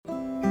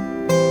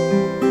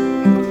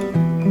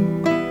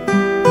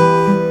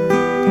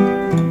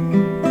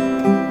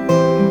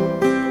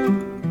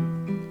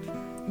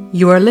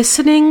You are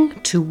listening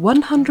to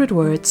 100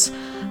 Words,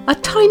 a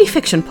tiny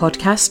fiction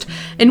podcast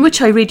in which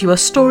I read you a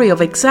story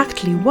of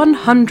exactly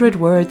 100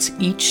 words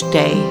each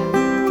day.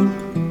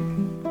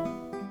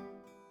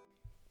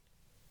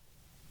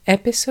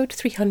 Episode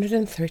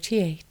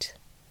 338.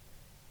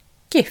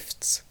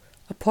 Gifts,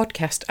 a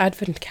podcast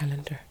advent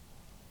calendar.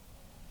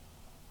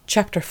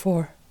 Chapter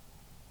 4.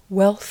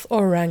 Wealth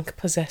or rank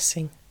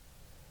possessing.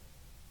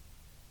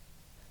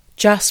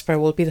 Jasper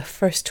will be the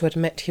first to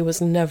admit he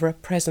was never a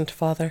present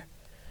father.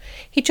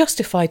 He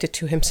justified it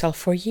to himself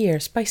for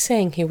years by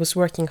saying he was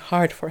working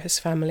hard for his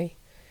family.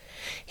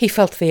 He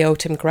felt they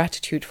owed him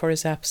gratitude for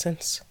his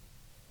absence.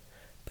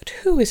 But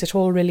who is it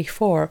all really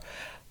for?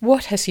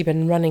 What has he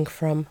been running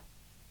from?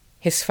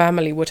 His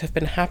family would have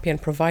been happy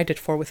and provided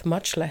for with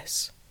much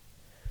less.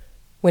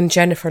 When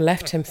Jennifer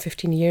left him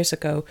 15 years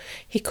ago,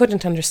 he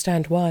couldn't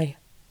understand why.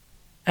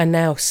 And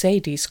now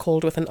Sadie's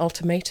called with an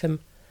ultimatum.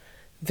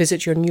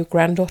 Visit your new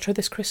granddaughter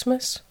this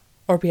Christmas,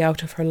 or be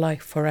out of her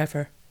life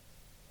forever.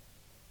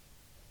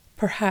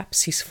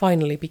 Perhaps he's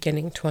finally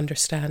beginning to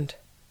understand.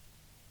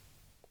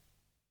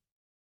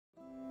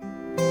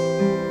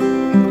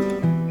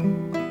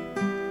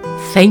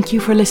 Thank you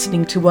for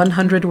listening to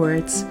 100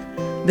 Words.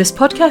 This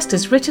podcast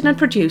is written and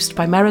produced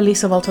by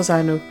Marilisa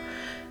Valtazano.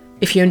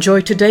 If you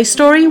enjoyed today's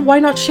story, why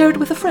not share it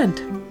with a friend?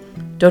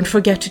 Don't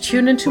forget to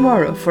tune in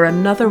tomorrow for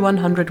another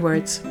 100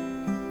 Words.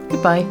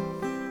 Goodbye.